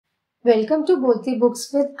Welcome to Bolti Books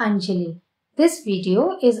with Anjali. This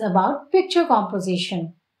video is about picture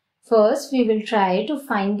composition. First, we will try to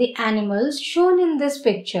find the animals shown in this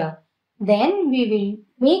picture. Then, we will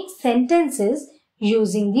make sentences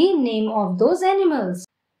using the name of those animals.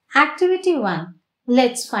 Activity 1.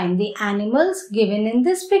 Let's find the animals given in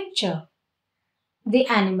this picture. The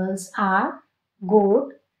animals are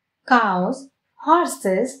goat, cows,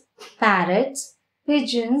 horses, parrots,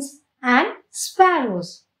 pigeons, and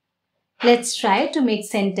sparrows. Let's try to make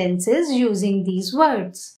sentences using these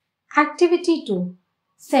words. Activity 2.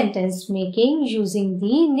 Sentence making using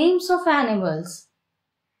the names of animals.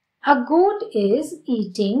 A goat is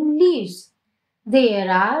eating leaves.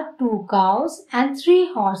 There are 2 cows and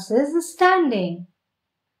 3 horses standing.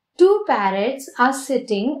 2 parrots are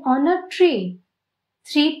sitting on a tree.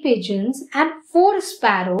 3 pigeons and 4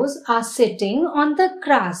 sparrows are sitting on the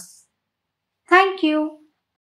grass. Thank you.